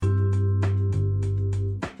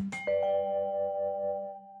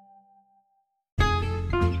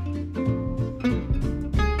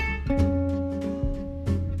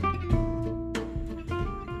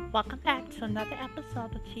another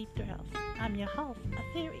episode of Cheap Thrills. I'm your host,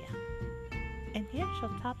 Etheria, and here's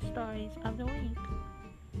your top stories of the week.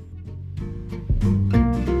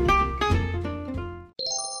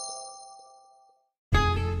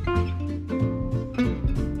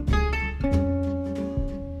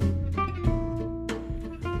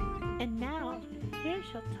 And now,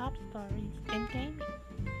 here's your top stories in gaming.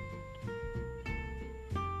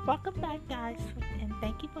 Welcome back, guys, and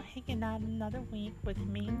thank you for hanging out another week with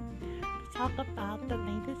me to talk about the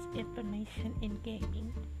latest information in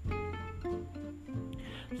gaming.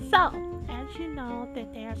 So, as you know,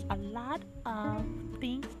 that there's a lot of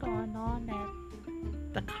things going on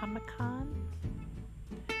at the Comic-Con.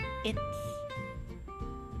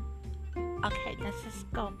 Okay, let's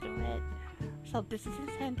just go through it. So, this is in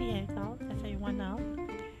San Diego, as everyone knows.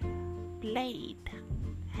 Blade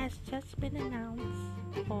has just been announced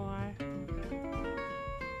for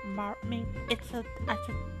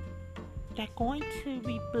they're going to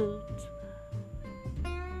reboot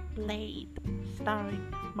Blade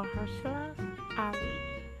starring Mahershala Ali.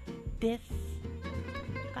 This,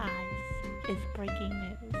 guys, is breaking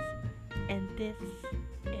news, and this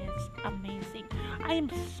is amazing. I am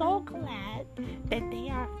so glad that they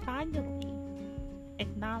are finally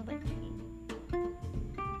acknowledging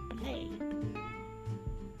Blade.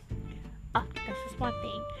 This is one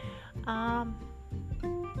thing.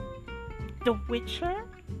 The Witcher,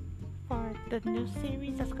 for the new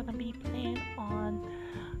series that's gonna be playing on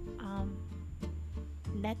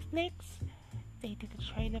Netflix. They did a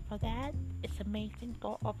trailer for that. It's amazing.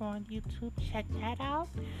 Go over on YouTube, check that out.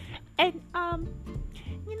 And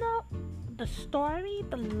you know, the story,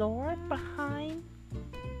 the lore behind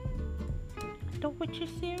the Witcher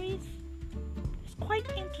series is quite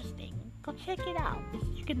interesting. Go check it out.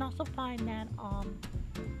 You can also find that on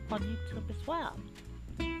YouTube as well.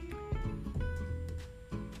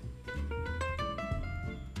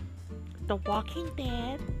 The Walking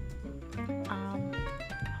Dead. What's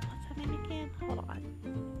her name again? Hold on.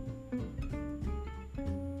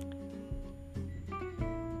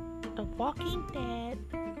 The Walking Dead.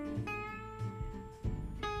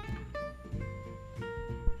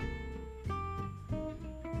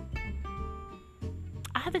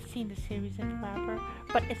 I haven't seen the series in forever,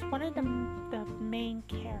 but it's one of the main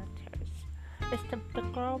characters. It's the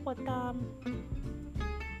girl with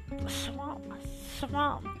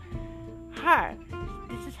Swamp. Her.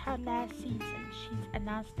 This is her last season. She's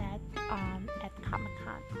announced that at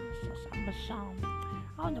Comic-Con. Michonne.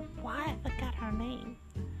 I don't know why I forgot her name.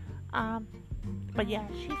 But yeah,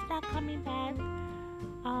 she's not coming back.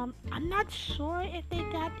 I'm not sure if they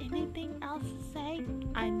got anything else to say.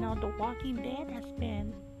 I know The Walking Dead has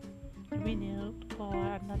been renewed for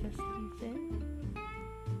another season.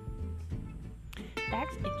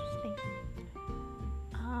 That's interesting.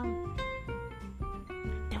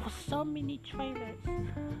 There were so many trailers.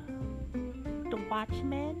 The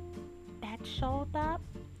Watchmen, that showed up.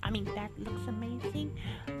 I mean, that looks amazing.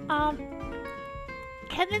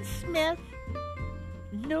 Kevin Smith.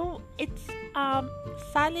 No, it's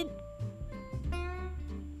Silent.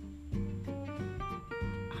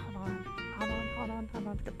 Hold on.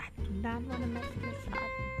 I do not want to mess this up.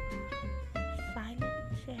 Silent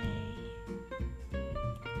J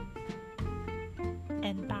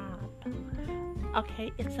and Bob.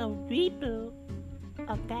 Okay, it's a reboot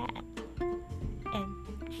of that. And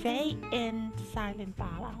Jay and Silent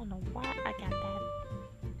Bob. I don't know why I got that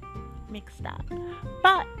mixed up.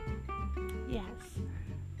 But yes,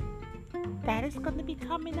 that is going to be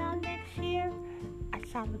coming out next year. I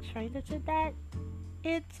saw the trailer to that.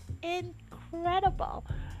 It's incredible.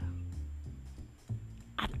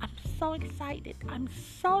 I'm so excited.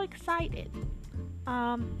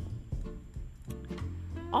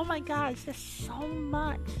 Oh my gosh, there's so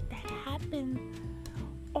much that happened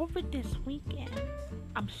over this weekend.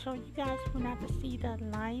 I'm sure you guys went out to see The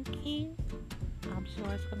Lion King. I'm sure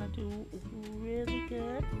it's gonna do really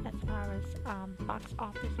good as far as box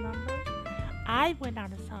office numbers. I went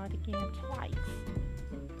out and saw it again twice.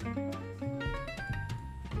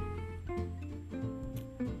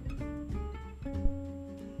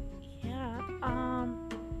 Yeah,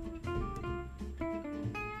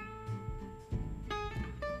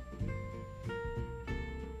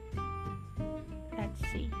 let's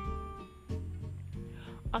see.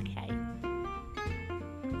 Okay.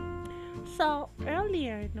 So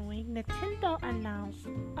earlier in the week, Nintendo announced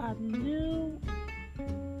a new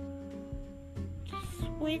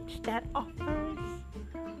Switch that offers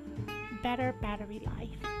better battery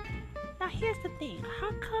life. Now here's the thing,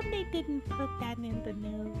 how come they didn't put that in the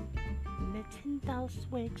new Nintendo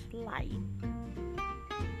Switch Lite?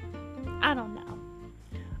 I don't know.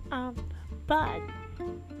 but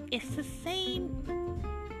it's the same.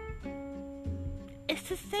 It's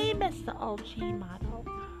the same as the OG model.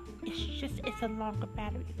 It's a longer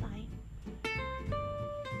battery life.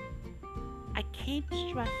 I can't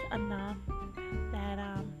stress enough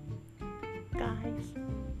that guys,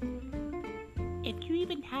 if you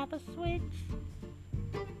even have a Switch,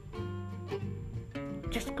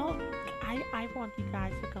 just go. I want you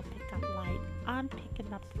guys to go pick up Light. I'm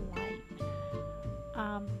picking up Light.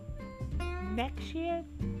 Next year,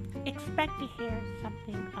 expect to hear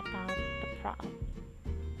something about the Pro.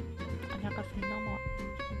 I'm not gonna say no more.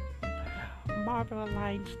 Marvel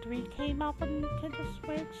Alliance 3 came out on Nintendo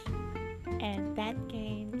Switch, and that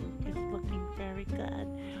game is looking very good.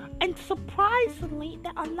 And surprisingly,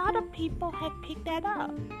 that a lot of people have picked that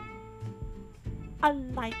up.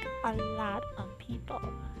 Unlike a lot of people,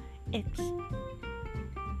 it's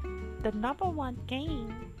the number one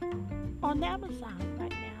game on Amazon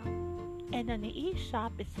right now. And in the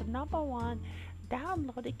eShop, it's the number one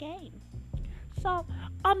downloaded game. So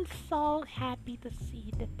I'm so happy to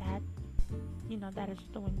see that that is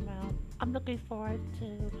doing well. I'm looking forward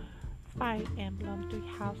to Fire Emblem Three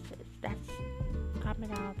Houses. That's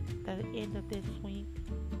coming out at the end of this week.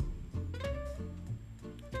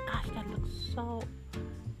 Gosh, that looks so.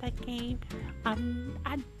 That game. I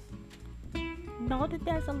know that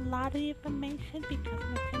there's a lot of information because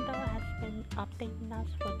Nintendo has been updating us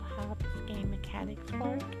with how this game mechanics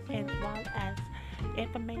work, as well as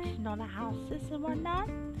information on the houses and whatnot.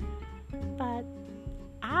 But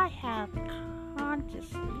I have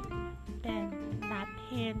consciously been not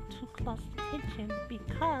paying too close attention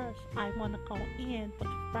because I want to go in with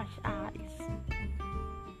fresh eyes.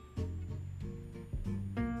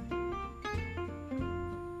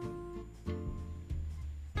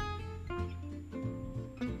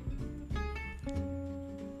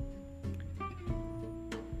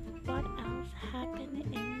 What else happened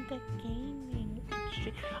in the gaming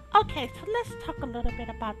industry? Okay, so let's talk a little bit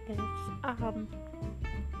about this.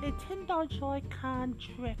 Nintendo Joy-Con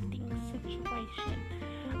drifting situation.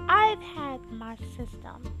 I've had my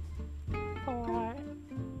system for,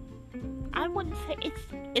 I wouldn't say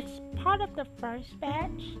it's part of the first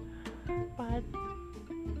batch, but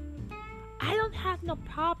I don't have no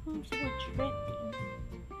problems with drifting.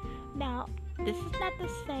 Now, this is not to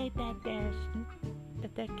say that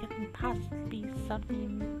there can possibly be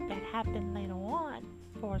something that happened later on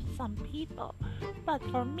for some people, but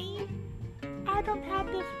for me, I don't have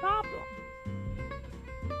this problem.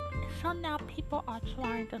 So now people are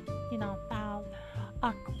trying to, file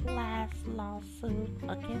a class lawsuit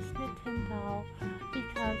against Nintendo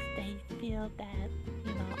because they feel that,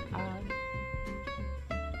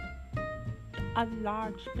 a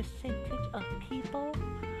large percentage of people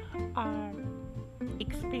are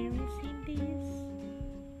experiencing these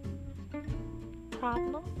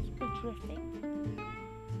problems with drifting.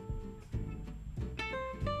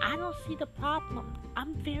 I don't see the problem.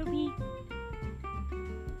 I'm very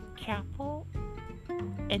careful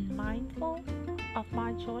and mindful of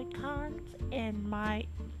my Joy-Cons and my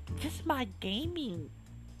gaming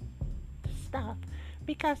stuff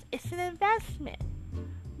because it's an investment.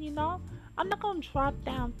 I'm not gonna drop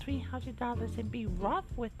down $300 and be rough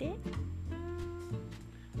with it.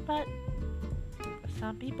 But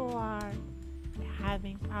some people are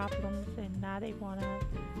having problems and now they wanna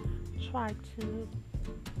try to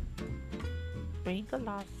bring a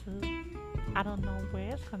lawsuit. I don't know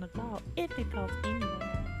where it's gonna go, if it goes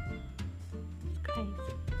anywhere. It's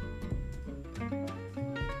crazy.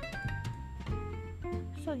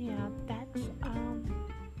 So yeah, that's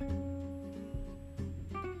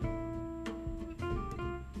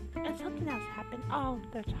and something else happened. Oh,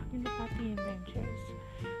 they're talking about the Avengers.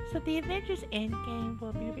 So the Avengers Endgame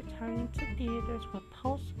will be returning to theaters with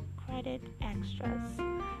post-credit extras.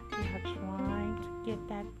 They are trying to get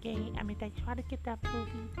that game. They try to get that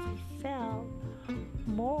movie to sell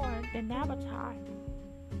more than Avatar.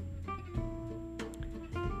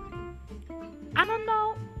 I don't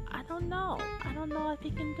know. I don't know if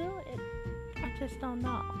he can do it. I just don't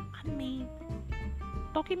know.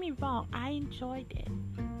 Don't get me wrong. I enjoyed it.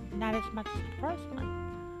 Not as much as the first one.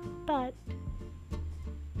 But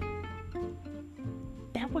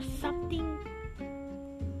there was something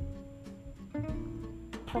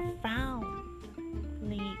profoundly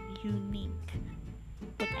unique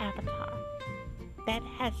with Avatar that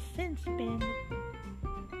has since been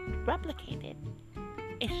replicated.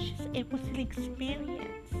 It was an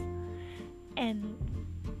experience. And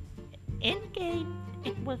Endgame,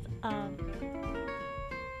 it was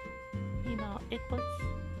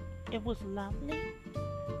it was lovely,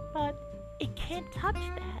 but it can't touch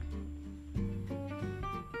that.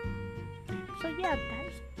 So yeah,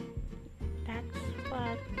 that's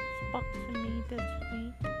what spoke to me this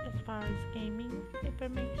week as far as gaming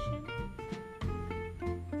information.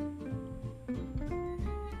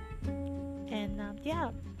 And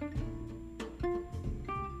yeah.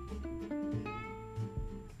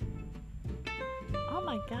 Oh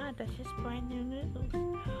my god, that's just brand new news.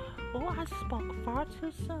 Oh, I spoke far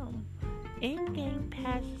too soon. In-game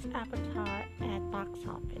passes Avatar at box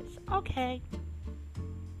office. Okay,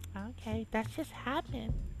 that just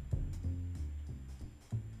happened.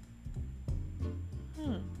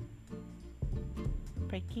 Hmm.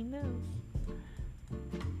 Breaking news.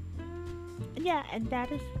 Yeah, and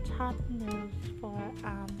that is the top news for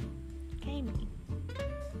gaming.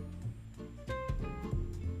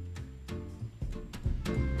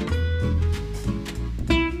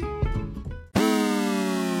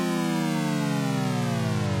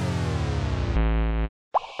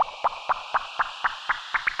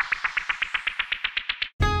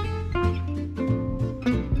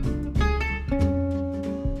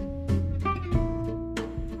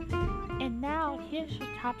 And now here's your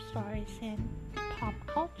top stories in pop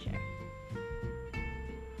culture.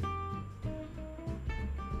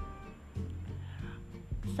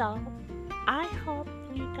 So, I hope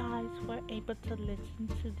you guys were able to listen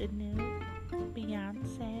to the new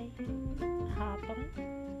Beyonce album.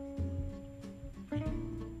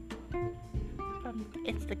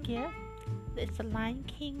 It's The Gift. It's the Lion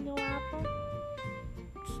King new album.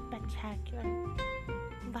 Spectacular.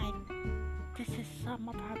 Like, this is some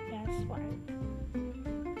of her best work.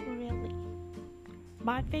 Really.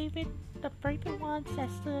 The favorite ones that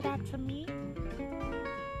stood out to me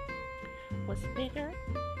was Bigger.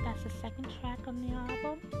 That's the second track on the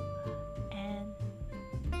album. And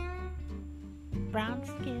Brown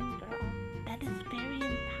Skin Girl. That is very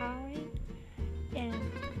empowering. And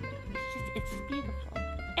it's beautiful.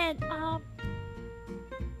 And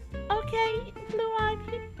okay, Blue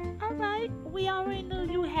Ivy, alright, we already knew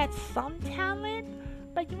you had some talent,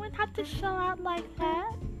 but you wouldn't have to show out like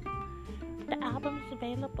that. The album is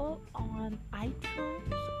available on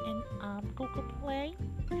iTunes and Google Play,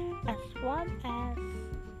 as well as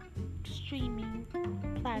streaming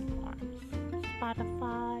platforms,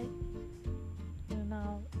 Spotify,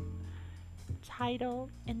 Tidal,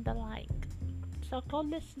 and the like. So go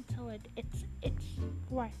listen to it. It's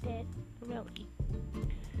worth it, really.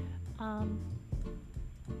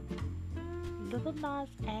 Lil Nas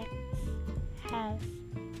X has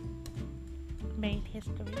made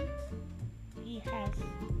history. He has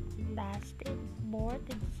lasted more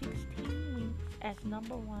than 16 weeks as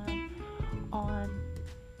number one on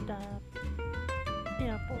the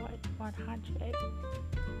Billboard 100.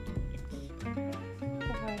 It's for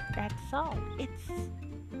that song.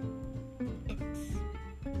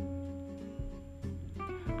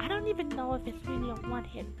 I don't even know if it's really a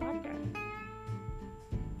one-hit wonder,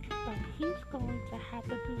 but he's going to have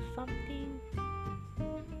to do something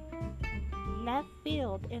left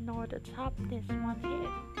field in order to top this one hit,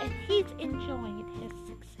 and he's enjoying his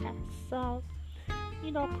success. So,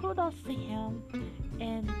 kudos to him,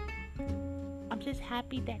 and I'm just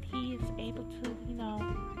happy that he is able to,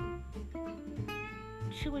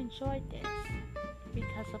 to enjoy this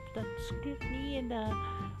because of the scrutiny and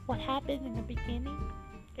what happened in the beginning.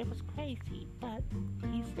 It was crazy, but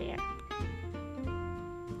he's there.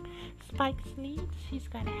 Spike Lee, She's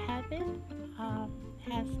Gotta Have It,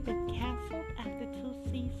 has been canceled after 2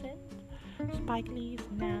 seasons. Spike Lee is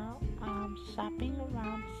now shopping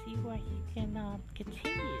around to see where he can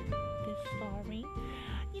continue this story.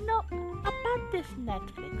 About this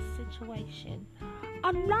Netflix situation,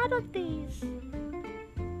 a lot of these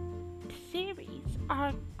series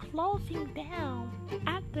are closing down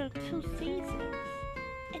after 2 seasons,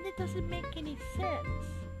 and it doesn't make any sense.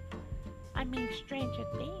 I mean, Stranger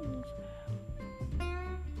Things,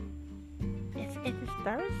 it's its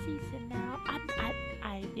 3rd season now. I've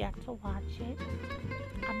yet to watch it.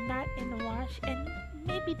 I'm not in a rush, and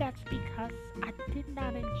maybe that's because I did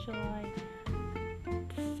not enjoy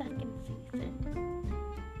the 2nd season.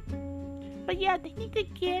 But yeah, they need to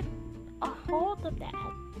get a hold of that.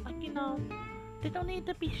 They don't need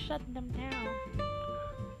to be shutting them down.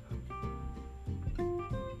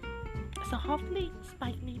 So hopefully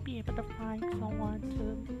Spike Lee be able to find someone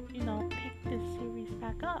to, pick this series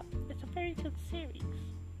back up. It's a very good series.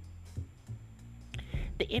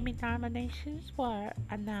 The Emmy nominations were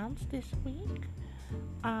announced this week.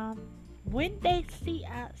 When They See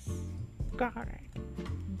Us garnered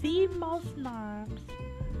the most noms,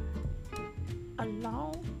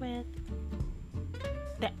 along with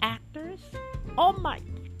the actors. Oh my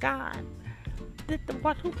god. The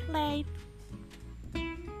one who played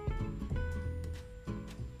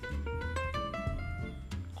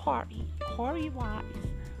Corey Wise,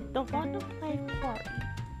 the one who played Corey.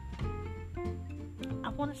 I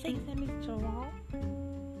want to say his name is Jerome.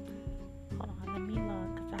 Hold on, let me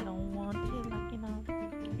look, because I don't want to,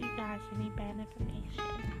 give you guys any bad information.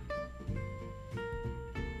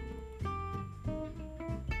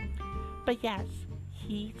 But yes,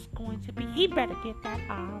 he's going to be, he better get that,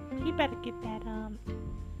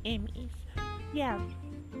 Emmys. Yeah,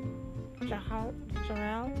 Jerome.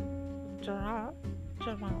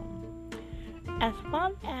 As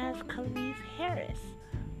well as Khalees Harris,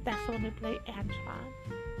 that's going to play Antoine.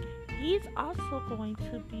 He's also going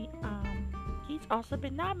to be, he's also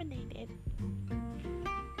been nominated.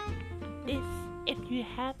 This, if you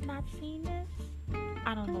have not seen this,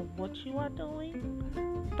 I don't know what you are doing,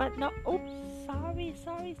 but no, oops, sorry. His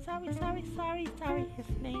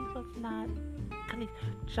name was not Khalees.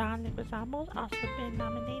 John Leguizamo's also been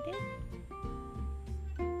nominated,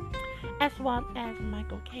 as well as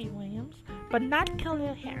Michael K. Williams, but not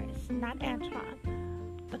Khalil Harris, not Antoine.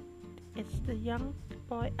 It's the young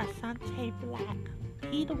boy Asante Black.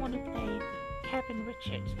 He the one who played Kevin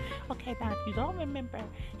Richards. Okay, now if you don't remember,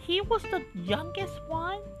 he was the youngest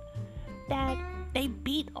one that they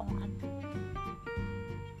beat on,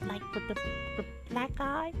 like with the black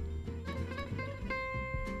guy.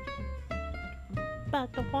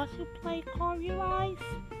 But the ones who played Corey Wise,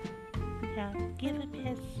 yeah, give him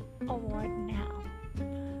his award now.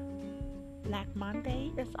 Black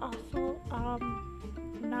Monday is also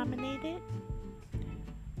nominated.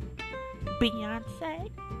 Beyonce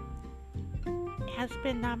has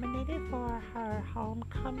been nominated for her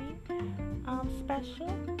Homecoming special.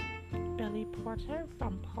 Billy Porter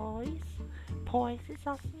from Poise is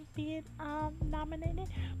also being nominated.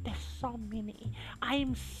 There's so many. I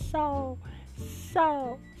am so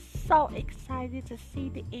excited to see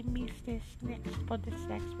the Emmys for this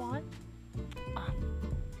next one.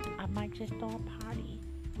 I might just throw a party.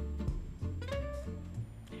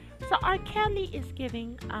 So R. Kelly is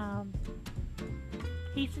getting,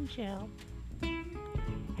 he's in jail,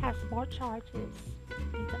 has more charges.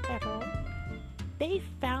 He's a federal. They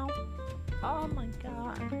found, oh my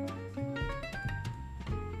God.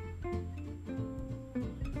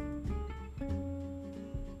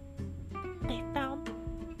 They found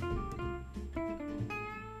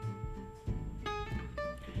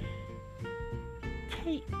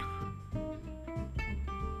tape.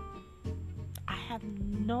 I have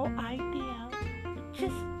no idea.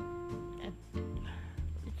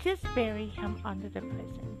 Just bury him under the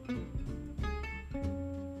prison.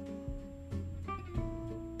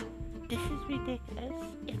 This is ridiculous.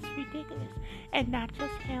 It's ridiculous. And not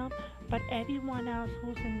just him, but everyone else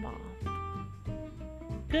who's involved.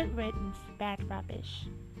 Good riddance, bad rubbish.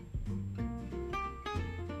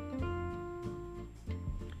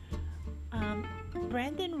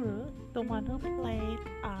 Brandon Routh, the one who played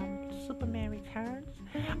Superman Returns.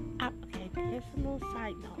 Okay, here's a little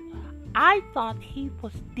side note. I thought he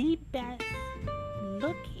was the best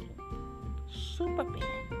looking Superman.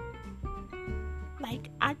 Like,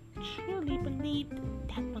 I truly believed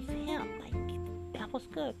that was him. Like, that was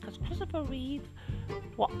good. Because Christopher Reeve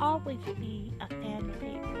will always be a fan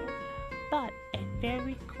favorite. But a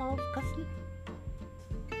very close cousin,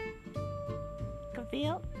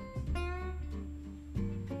 Cavill,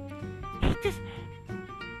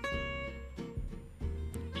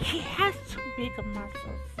 he has too big of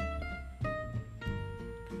muscles.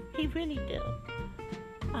 He really do.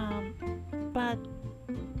 But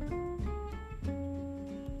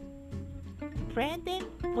Brandon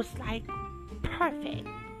was like perfect.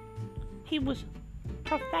 He was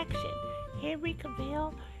perfection. Henry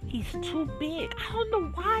Cavill, he's too big. I don't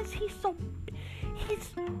know why he's so.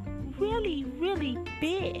 He's really, really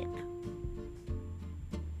big.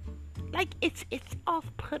 Like it's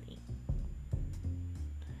off-putting.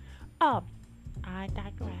 I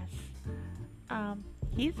digress.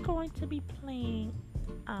 He's going to be playing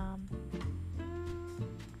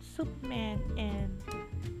Superman in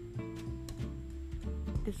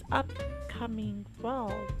this upcoming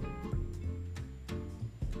role.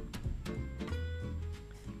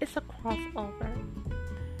 It's a crossover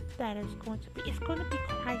that is going to be. It's going to be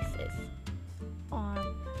Crisis on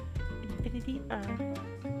Infinity Earth.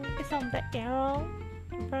 It's on the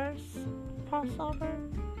Arrowverse crossover.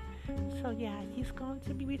 So yeah, he's going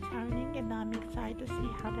to be returning, and I'm excited to see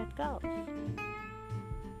how that goes.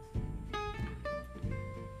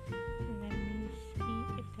 Let me see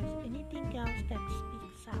if there's anything else that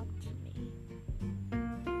speaks out to me.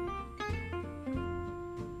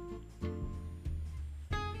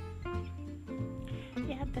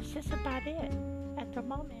 Yeah, that's just about it at the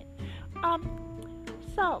moment.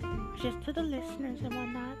 So, just to the listeners and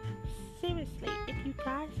whatnot, seriously, if you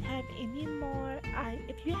guys have any more,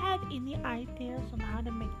 if you have any ideas on how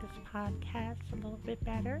to make this podcast a little bit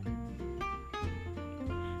better,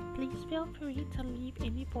 please feel free to leave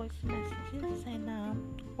any voice messages and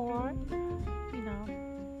or you know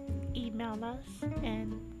email us,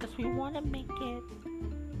 and because we want to make it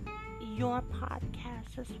your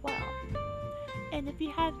podcast as well. And if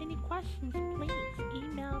you have any questions, please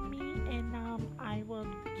email me, and I will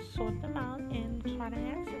sort them out and try to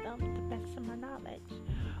answer them to the best of my knowledge.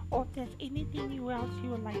 Or if there's anything else you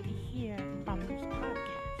would like to hear from this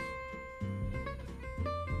podcast.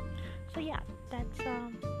 So yeah, that's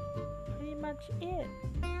pretty much it.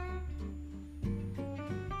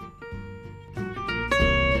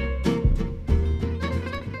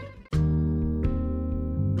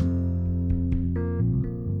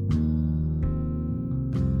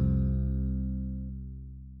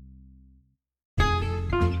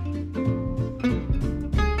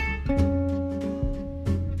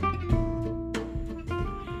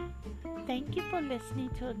 Thank you for listening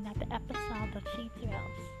to another episode of She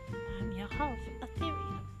Thrills. I'm your host,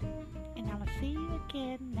 Ethereum, and I will see you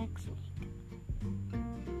again next week.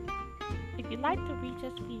 If you'd like to reach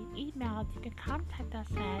us via email, you can contact us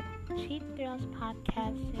at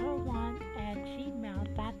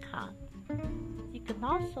cheapthrillspodcast01@gmail.com. You can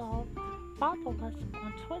also follow us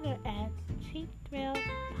on Twitter at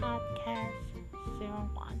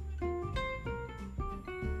cheapthrillspodcast01.